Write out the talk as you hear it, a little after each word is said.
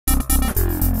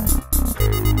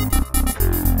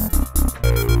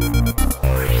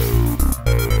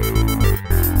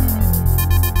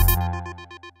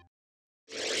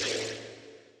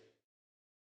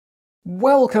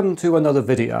Welcome to another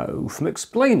video from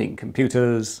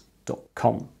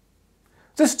explainingcomputers.com.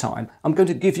 This time I'm going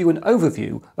to give you an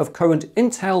overview of current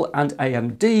Intel and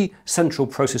AMD central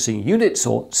processing units,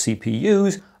 or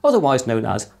CPUs, otherwise known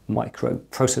as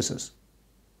microprocessors.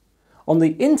 On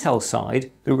the Intel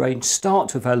side, the range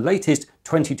starts with their latest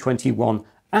 2021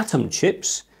 Atom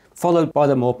chips, followed by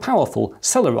the more powerful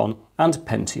Celeron and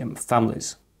Pentium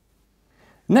families.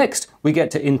 Next, we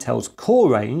get to Intel's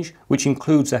Core range, which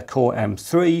includes their Core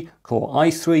M3, Core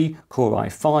i3, Core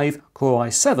i5, Core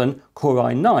i7, Core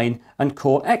i9 and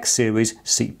Core X series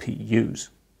CPUs.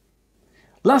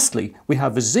 Lastly, we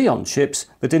have the Xeon chips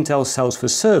that Intel sells for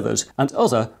servers and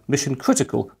other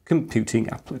mission-critical computing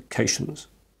applications.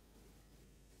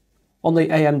 On the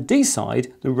AMD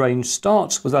side, the range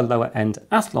starts with their lower-end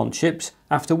Athlon chips,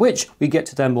 after which we get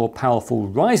to their more powerful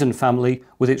Ryzen family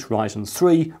with its Ryzen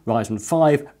 3, Ryzen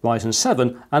 5, Ryzen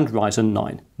 7 and Ryzen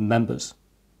 9 members.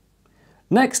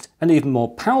 Next, and even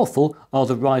more powerful, are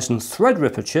the Ryzen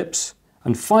Threadripper chips,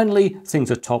 and finally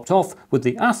things are topped off with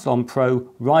the Athlon Pro,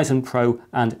 Ryzen Pro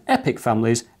and EPYC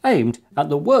families aimed at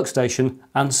the workstation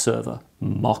and server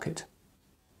market.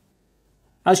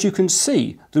 As you can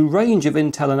see, the range of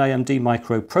Intel and AMD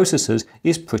microprocessors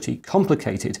is pretty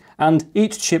complicated, and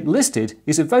each chip listed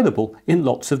is available in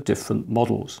lots of different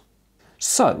models.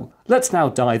 So let's now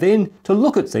dive in to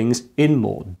look at things in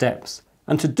more depth.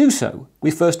 And to do so, we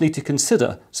first need to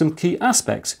consider some key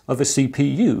aspects of a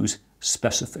CPU's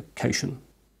specification.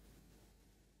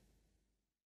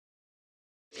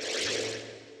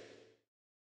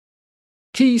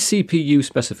 Key CPU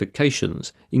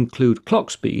specifications include clock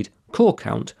speed, core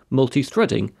count,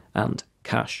 multi-threading and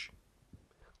cache.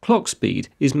 Clock speed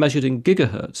is measured in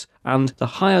gigahertz, and the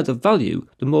higher the value,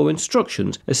 the more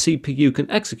instructions a CPU can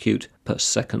execute per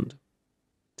second.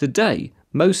 Today,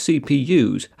 most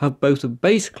CPUs have both a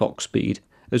base clock speed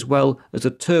as well as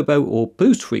a turbo or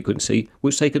boost frequency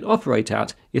which they can operate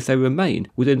at if they remain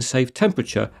within safe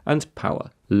temperature and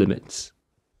power limits.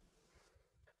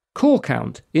 Core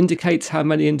count indicates how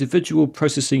many individual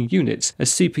processing units a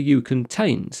CPU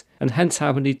contains, and hence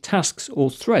how many tasks or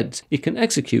threads it can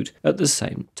execute at the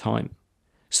same time.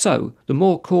 So, the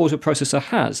more cores a processor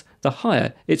has, the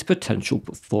higher its potential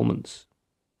performance.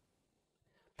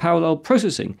 Parallel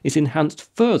processing is enhanced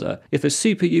further if a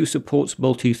CPU supports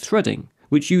multi-threading,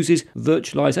 which uses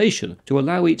virtualization to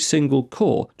allow each single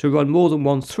core to run more than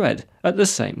one thread at the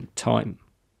same time.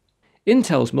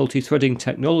 Intel's multi-threading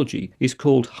technology is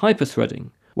called hyperthreading,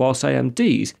 whilst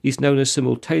AMD's is known as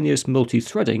simultaneous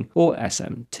multi-threading, or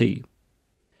SMT.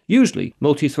 Usually,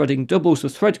 multi-threading doubles the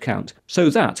thread count so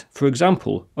that, for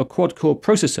example, a quad-core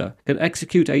processor can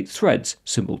execute 8 threads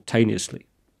simultaneously.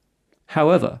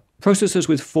 However, processors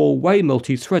with 4-way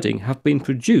multi-threading have been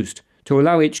produced to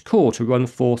allow each core to run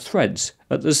 4 threads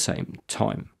at the same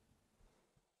time.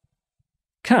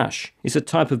 Cache is a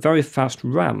type of very fast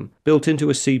RAM built into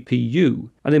a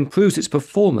CPU and improves its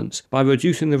performance by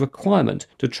reducing the requirement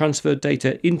to transfer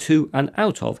data into and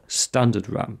out of standard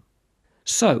RAM.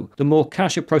 So, the more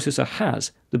cache a processor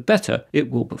has, the better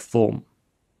it will perform.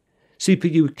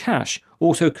 CPU cache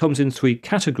also comes in 3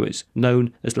 categories,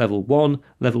 known as Level 1,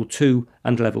 Level 2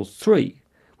 and Level 3,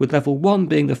 with Level 1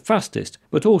 being the fastest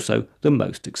but also the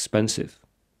most expensive.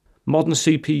 Modern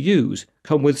CPUs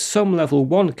come with some Level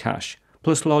 1 cache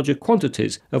plus larger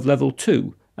quantities of Level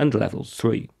 2 and Level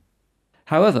 3.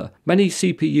 However, many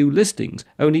CPU listings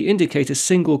only indicate a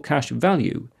single cache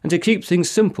value, and to keep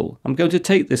things simple, I'm going to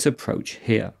take this approach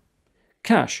here.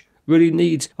 Cache really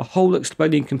needs a whole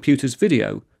Explaining Computers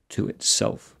video to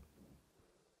itself.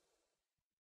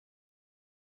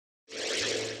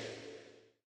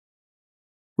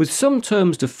 With some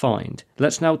terms defined,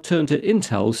 let's now turn to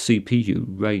Intel's CPU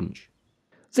range.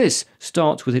 This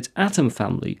starts with its Atom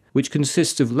family, which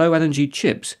consists of low-energy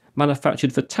chips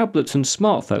manufactured for tablets and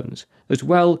smartphones, as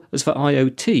well as for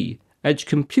IoT, edge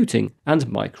computing and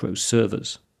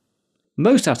microservers.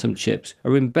 Most Atom chips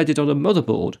are embedded on a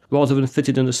motherboard rather than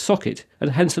fitted in a socket,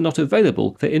 and hence are not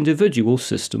available for individual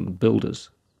system builders.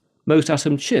 Most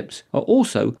Atom chips are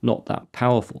also not that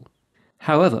powerful.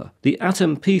 However, the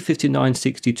Atom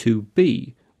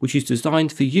BP5962B, which is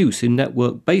designed for use in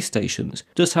network base stations,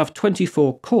 does have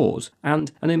 24 cores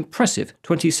and an impressive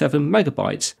 27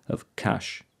 megabytes of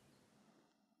cache.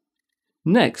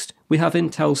 Next, we have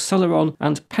Intel's Celeron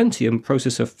and Pentium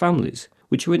processor families,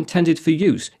 which are intended for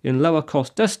use in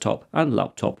lower-cost desktop and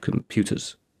laptop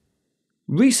computers.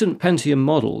 Recent Pentium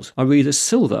models are either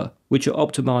silver, which are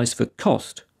optimized for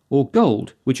cost, or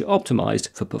gold, which are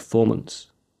optimized for performance.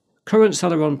 Current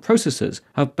Celeron processors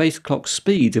have base clock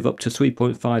speeds of up to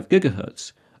 3.5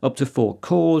 GHz, up to 4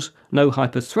 cores, no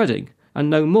hyperthreading, and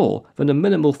no more than a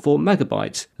minimal 4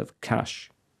 MB of cache.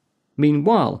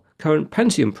 Meanwhile, current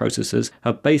Pentium processors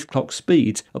have base clock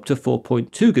speeds up to 4.2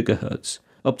 GHz,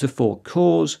 up to 4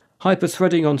 cores,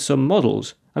 hyperthreading on some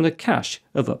models, and a cache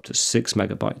of up to 6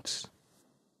 MB.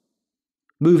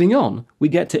 Moving on, we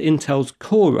get to Intel's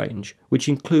core range, which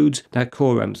includes their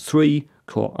Core M3,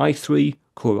 Core i3,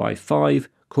 Core i5,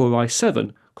 Core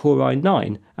i7, Core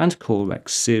i9, and Core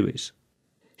X series.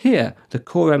 Here, the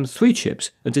Core M3 chips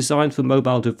are designed for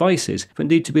mobile devices that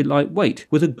need to be lightweight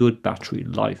with a good battery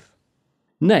life.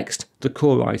 Next, the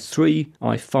Core i3,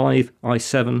 i5,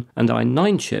 i7, and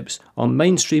i9 chips are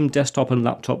mainstream desktop and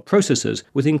laptop processors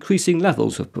with increasing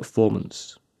levels of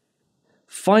performance.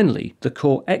 Finally, the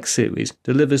Core X series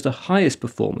delivers the highest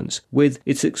performance with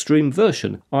its extreme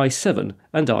version i7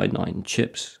 and i9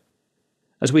 chips.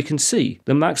 As we can see,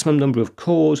 the maximum number of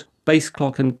cores, base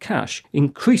clock and cache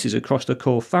increases across the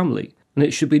Core family, and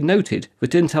it should be noted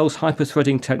that Intel's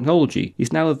hyperthreading technology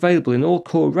is now available in all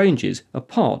core ranges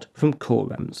apart from Core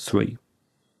M3.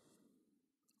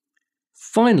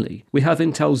 Finally, we have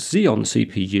Intel's Xeon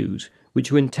CPUs,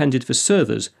 which are intended for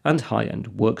servers and high-end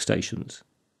workstations.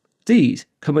 These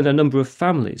come in a number of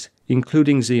families,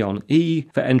 including Xeon E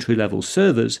for entry-level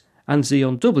servers and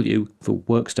Xeon W for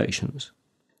workstations.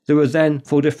 There are then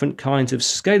 4 different kinds of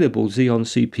scalable Xeon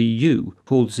CPU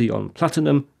called Xeon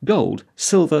Platinum, Gold,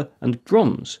 Silver and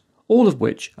Bronze, all of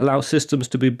which allow systems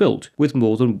to be built with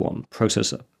more than one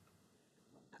processor.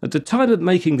 At the time of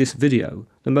making this video,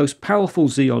 the most powerful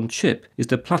Xeon chip is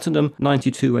the Platinum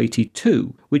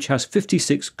 9282, which has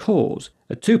 56 cores,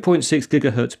 a 2.6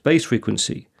 GHz base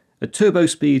frequency, a turbo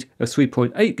speed of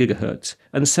 3.8 GHz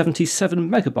and 77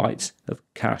 MB of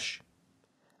cache.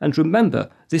 And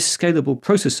remember, this scalable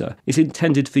processor is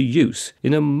intended for use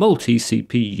in a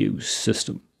multi-CPU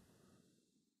system.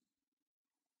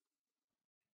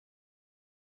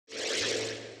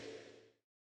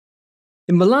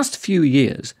 In the last few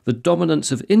years, the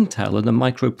dominance of Intel in the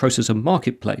microprocessor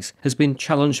marketplace has been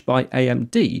challenged by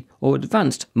AMD or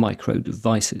advanced micro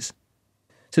devices.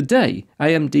 Today,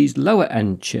 AMD's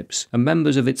lower-end chips are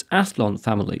members of its Athlon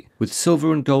family, with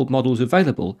silver and gold models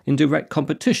available in direct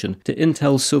competition to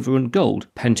Intel's silver and gold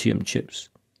Pentium chips.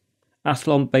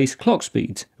 Athlon base clock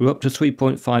speeds are up to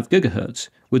 3.5 GHz,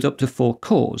 with up to 4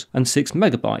 cores and 6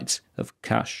 MB of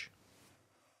cache.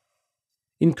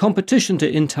 In competition to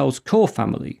Intel's Core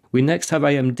family, we next have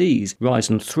AMD's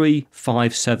Ryzen 3,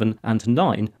 5, 7 and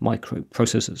 9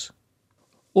 microprocessors.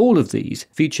 All of these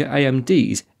feature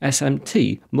AMD's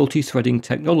SMT multi-threading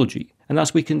technology, and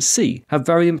as we can see, have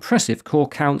very impressive core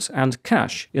counts and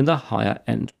cache in the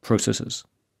higher-end processors.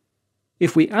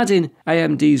 If we add in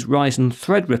AMD's Ryzen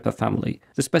Threadripper family,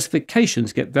 the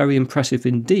specifications get very impressive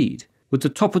indeed, with the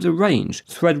top-of-the-range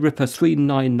Threadripper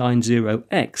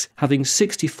 3990X having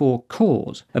 64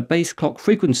 cores, a base clock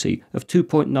frequency of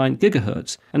 2.9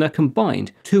 GHz, and a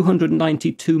combined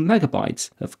 292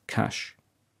 MB of cache.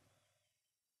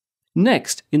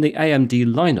 Next, in the AMD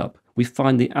lineup, we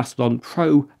find the Athlon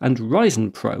Pro and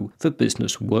Ryzen Pro for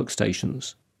business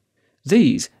workstations.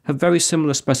 These have very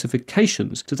similar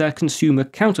specifications to their consumer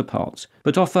counterparts,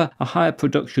 but offer a higher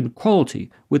production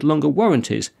quality with longer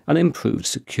warranties and improved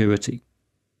security.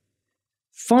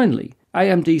 Finally,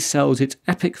 AMD sells its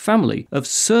EPYC family of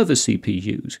server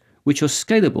CPUs, which are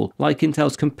scalable like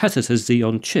Intel's competitors'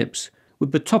 Xeon chips,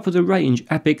 with the top-of-the-range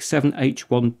EPYC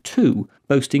 7H12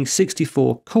 boasting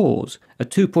 64 cores, a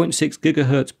 2.6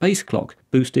 GHz base clock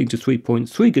boosting to 3.3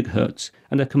 GHz,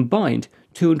 and a combined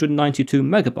 292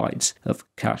 MB of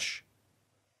cache.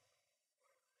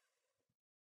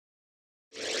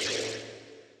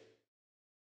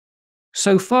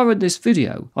 So far in this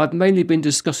video, I've mainly been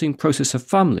discussing processor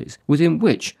families, within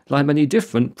which lie many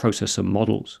different processor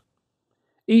models.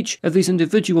 Each of these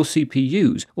individual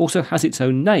CPUs also has its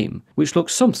own name, which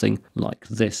looks something like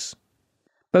this.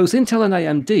 Both Intel and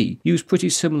AMD use pretty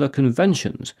similar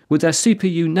conventions, with their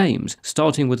CPU names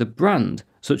starting with a brand,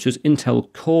 such as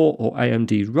Intel Core or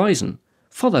AMD Ryzen,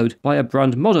 followed by a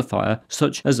brand modifier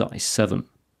such as i7.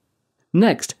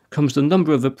 Next comes the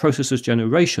number of the processor's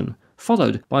generation,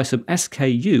 followed by some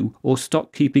SKU or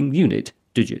stock keeping unit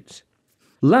digits.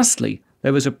 Lastly,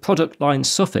 there is a product line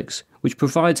suffix, which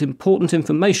provides important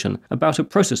information about a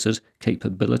processor's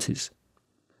capabilities.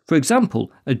 For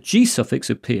example, a G suffix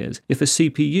appears if a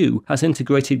CPU has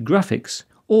integrated graphics,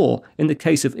 or, in the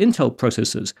case of Intel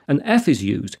processors, an F is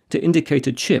used to indicate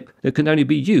a chip that can only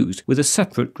be used with a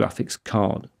separate graphics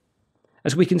card.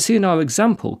 As we can see in our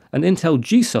example, an Intel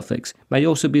G suffix may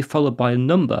also be followed by a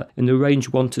number in the range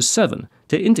 1 to 7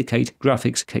 to indicate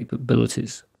graphics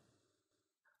capabilities.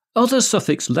 Other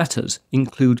suffix letters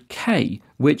include K,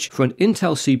 which for an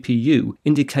Intel CPU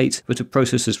indicates that a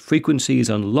processor's frequency is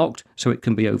unlocked so it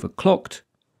can be overclocked,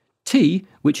 T,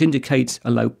 which indicates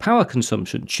a low power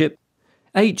consumption chip,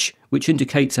 H, which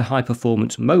indicates a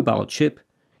high-performance mobile chip,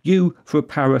 U for a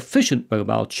power-efficient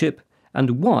mobile chip,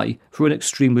 and Y for an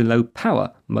extremely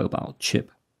low-power mobile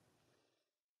chip.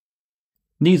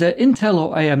 Neither Intel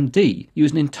or AMD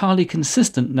use an entirely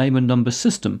consistent name and number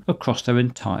system across their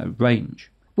entire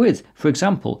range, with, for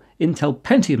example, Intel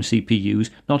Pentium CPUs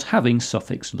not having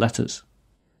suffix letters.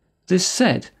 This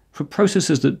said, for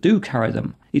processors that do carry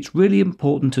them, it's really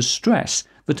important to stress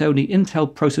that only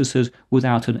Intel processors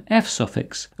without an F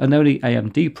suffix and only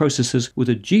AMD processors with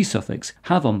a G suffix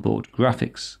have onboard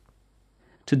graphics.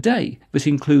 Today, this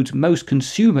includes most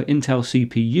consumer Intel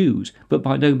CPUs, but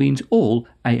by no means all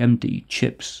AMD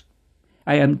chips.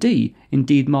 AMD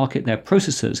indeed market their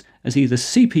processors as either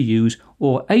CPUs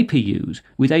or APUs,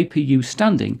 with APU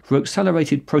standing for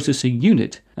Accelerated Processing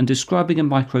Unit and describing a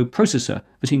microprocessor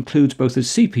that includes both a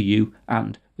CPU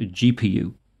and a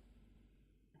GPU.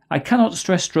 I cannot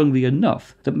stress strongly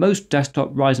enough that most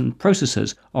desktop Ryzen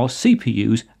processors are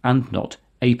CPUs and not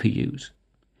APUs.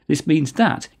 This means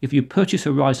that if you purchase a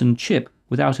Ryzen chip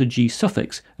without a G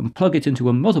suffix and plug it into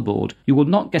a motherboard, you will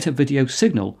not get a video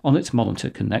signal on its monitor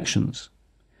connections.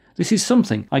 This is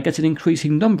something I get an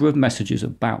increasing number of messages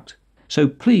about, so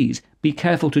please be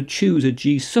careful to choose a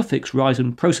G suffix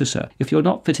Ryzen processor if you're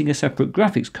not fitting a separate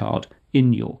graphics card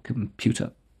in your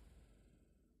computer.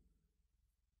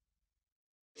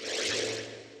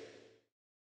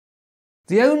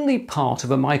 The only part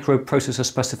of a microprocessor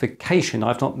specification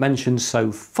I've not mentioned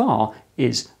so far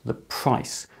is the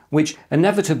price, which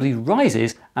inevitably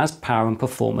rises as power and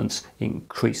performance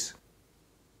increase.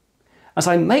 As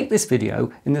I make this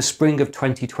video in the spring of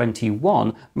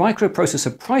 2021,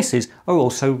 microprocessor prices are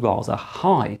also rather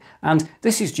high, and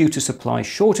this is due to supply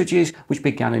shortages which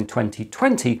began in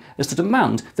 2020 as the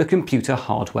demand for computer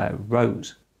hardware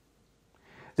rose.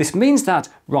 This means that,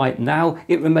 right now,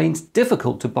 it remains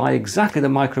difficult to buy exactly the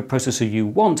microprocessor you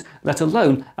want, let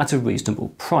alone at a reasonable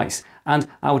price, and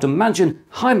I would imagine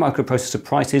high microprocessor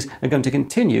prices are going to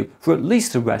continue for at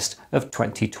least the rest of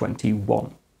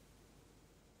 2021.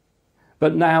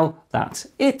 But now that's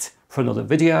it for another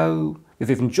video. If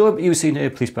you've enjoyed what you've seen here,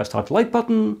 please press that like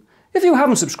button. If you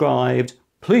haven't subscribed,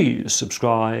 please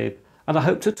subscribe, and I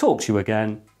hope to talk to you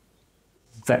again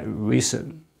very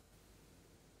soon.